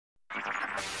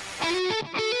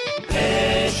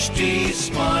HT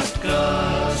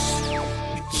Smartcast.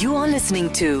 You are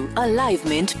listening to a Live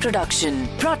Mint production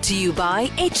brought to you by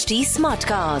HT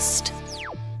Smartcast.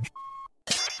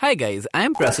 Hi guys, I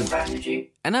am Prasid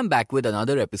and I'm back with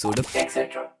another episode of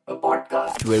etc. a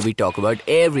podcast where we talk about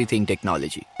everything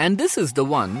technology. And this is the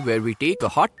one where we take a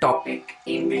hot topic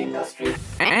in the industry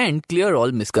and clear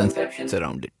all misconceptions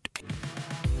around it.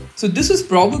 So this is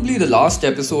probably the last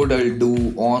episode I'll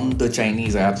do on the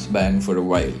Chinese apps ban for a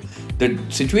while. The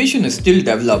situation is still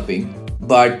developing,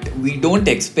 but we don't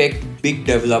expect big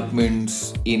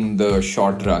developments in the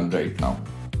short run right now.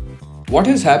 What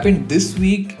has happened this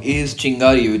week is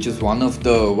Chingari, which is one of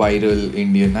the viral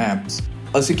Indian apps.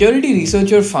 A security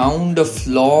researcher found a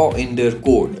flaw in their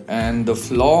code, and the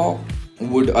flaw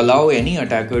would allow any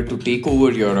attacker to take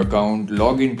over your account,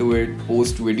 log into it,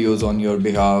 post videos on your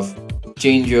behalf,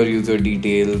 change your user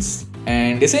details,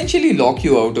 and essentially lock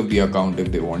you out of the account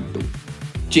if they want to.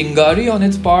 Chingari on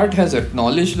its part has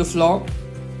acknowledged the flaw,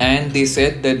 and they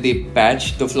said that they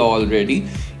patched the flaw already.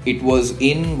 It was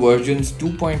in versions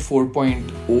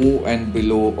 2.4.0 and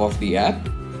below of the app.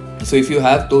 So if you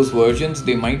have those versions,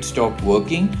 they might stop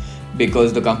working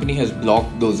because the company has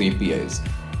blocked those APIs.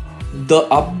 The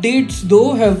updates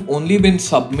though have only been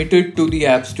submitted to the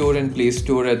App Store and Play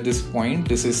Store at this point.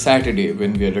 This is Saturday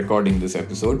when we are recording this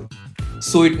episode.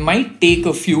 So it might take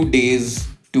a few days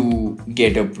to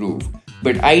get approved.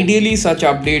 But ideally such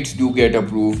updates do get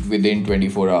approved within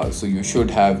 24 hours. So you should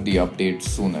have the updates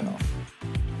soon enough.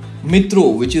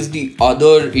 Mitro, which is the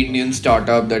other Indian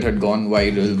startup that had gone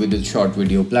viral with its short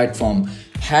video platform,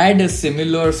 had a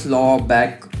similar flaw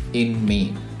back in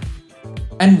May.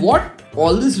 And what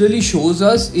all this really shows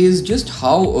us is just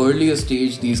how early a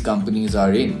stage these companies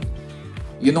are in.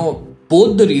 You know,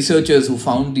 both the researchers who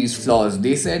found these flaws,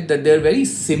 they said that they're very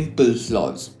simple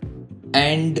flaws.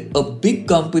 And a big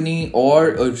company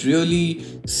or a really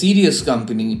serious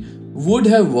company would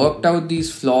have worked out these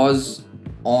flaws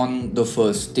on the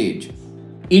first stage.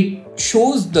 It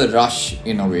shows the rush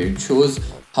in a way. It shows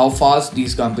how fast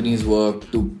these companies work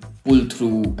to pull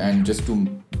through and just to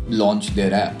launch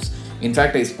their apps. In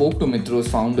fact, I spoke to Mitro's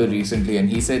founder recently and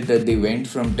he said that they went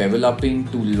from developing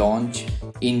to launch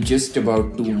in just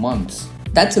about 2 months.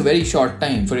 That's a very short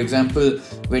time. For example,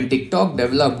 when TikTok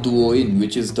developed Douyin,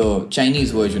 which is the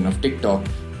Chinese version of TikTok,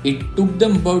 it took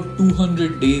them about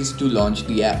 200 days to launch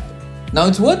the app. Now,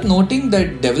 it's worth noting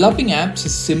that developing apps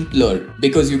is simpler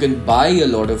because you can buy a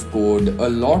lot of code. A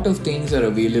lot of things are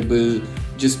available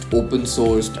just open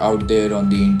sourced out there on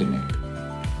the internet.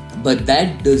 But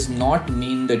that does not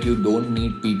mean that you don't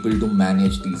need people to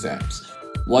manage these apps.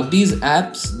 What these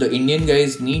apps, the Indian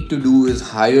guys need to do is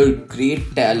hire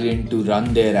great talent to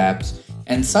run their apps.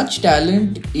 And such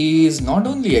talent is not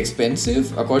only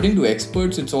expensive, according to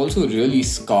experts, it's also really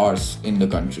scarce in the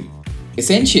country.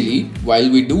 Essentially, while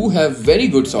we do have very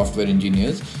good software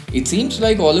engineers, it seems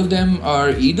like all of them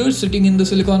are either sitting in the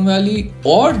Silicon Valley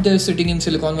or they're sitting in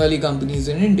Silicon Valley companies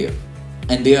in India.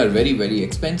 And they are very, very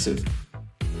expensive.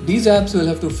 These apps will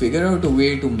have to figure out a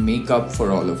way to make up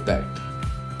for all of that.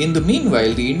 In the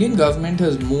meanwhile, the Indian government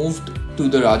has moved to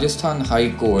the Rajasthan High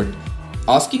Court,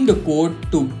 asking the court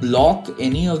to block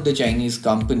any of the Chinese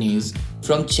companies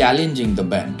from challenging the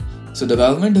ban. So the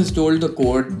government has told the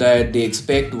court that they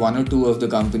expect one or two of the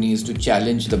companies to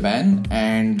challenge the ban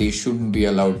and they shouldn't be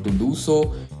allowed to do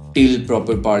so till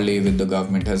proper parley with the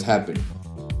government has happened.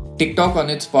 TikTok on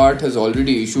its part has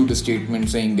already issued a statement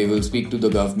saying they will speak to the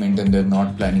government and they're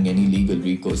not planning any legal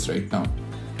recourse right now.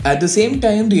 At the same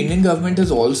time, the Indian government has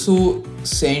also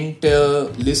sent a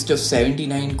list of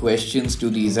 79 questions to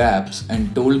these apps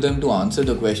and told them to answer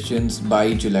the questions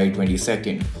by July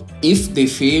 22nd. If they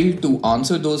fail to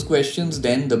answer those questions,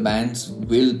 then the bans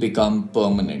will become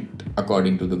permanent,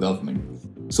 according to the government.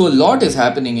 So a lot is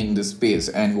happening in this space,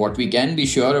 and what we can be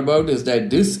sure about is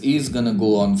that this is gonna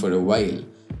go on for a while.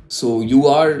 So you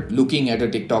are looking at a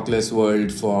TikTok-less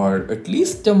world for at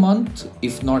least a month,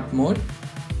 if not more.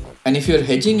 And if you're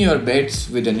hedging your bets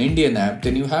with an Indian app,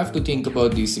 then you have to think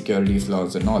about these security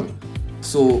flaws and all.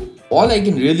 So all I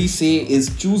can really say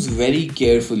is choose very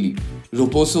carefully.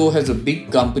 Roposo has a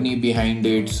big company behind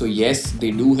it. So yes, they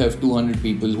do have 200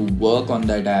 people who work on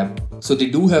that app. So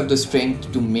they do have the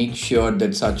strength to make sure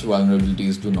that such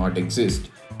vulnerabilities do not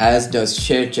exist. As does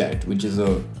ShareChat, which is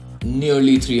a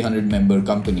nearly 300 member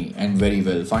company and very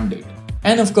well funded.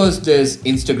 And of course, there's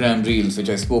Instagram Reels, which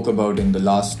I spoke about in the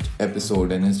last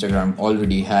episode, and Instagram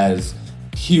already has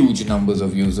huge numbers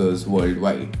of users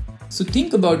worldwide. So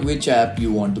think about which app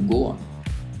you want to go on.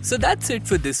 So that's it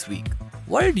for this week.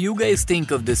 What did you guys think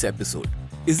of this episode?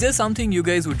 Is there something you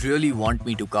guys would really want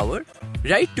me to cover?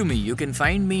 Write to me. You can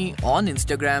find me on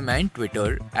Instagram and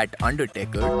Twitter at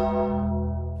Undertaker.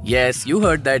 Yes, you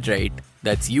heard that right.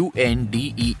 That's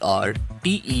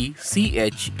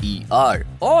UNDERTECHER.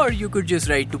 Or you could just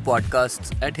write to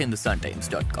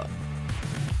podcasts@hindustantimes.com.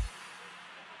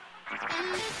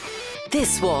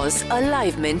 This was a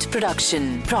Live Mint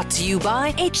production brought to you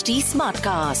by HT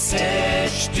Smartcast.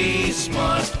 HT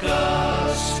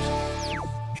Smartcast.